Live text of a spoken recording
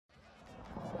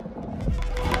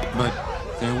But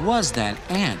there was that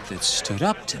ant that stood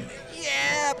up to me.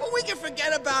 Yeah, but we can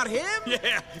forget about him.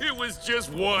 Yeah, it was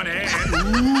just one ant.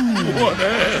 One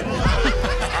ant.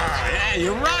 Yeah,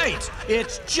 you're right.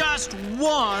 It's just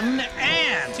one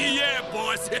ant. Yeah,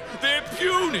 boss, they're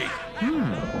puny.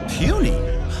 Puny?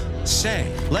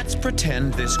 Say, let's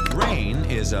pretend this grain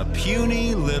is a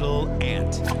puny little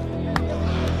ant.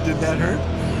 Did that hurt?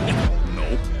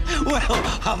 Nope. Well,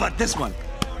 how about this one?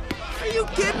 Are you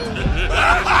kidding?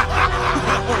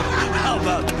 How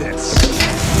about this?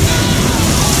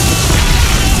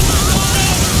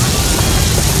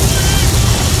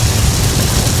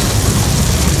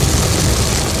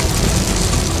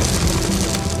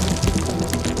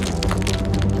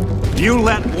 You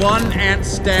let one ant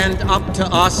stand up to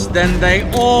us, then they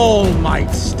all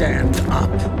might stand up.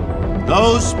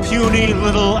 Those puny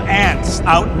little ants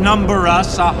outnumber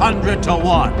us 100 to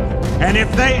 1. And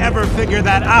if they ever figure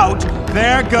that out,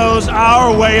 there goes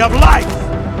our way of life.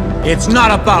 It's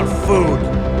not about food.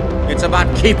 It's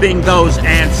about keeping those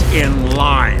ants in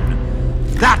line.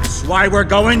 That's why we're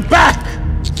going back!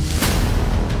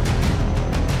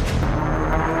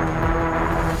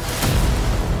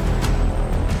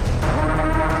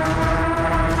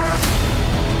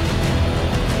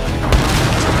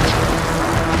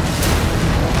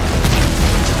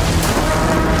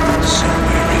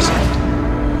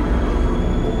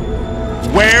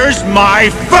 Where's my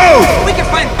food? We can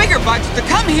find bigger bugs to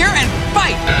come here and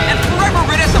fight and forever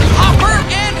rid us of Hopper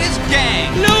and his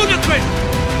gang. Ludicrous!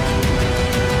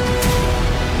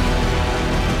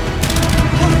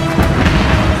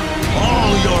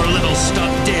 All your little stuff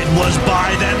did was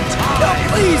buy them No, time.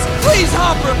 please,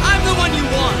 Hopper, I'm the one you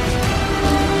want.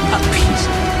 A piece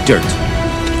of dirt.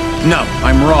 No,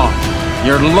 I'm wrong.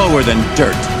 You're lower than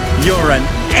dirt. You're an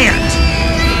ant.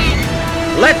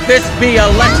 Let this be a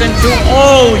lesson to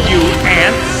all you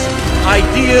ants.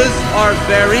 Ideas are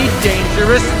very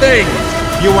dangerous things.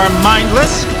 You are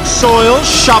mindless,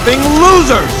 soil-shopping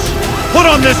losers, put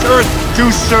on this earth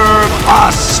to serve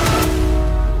us.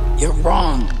 You're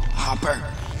wrong, Hopper.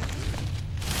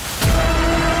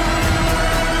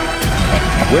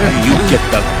 Where do you get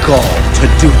the gall to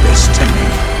do this to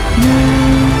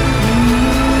me?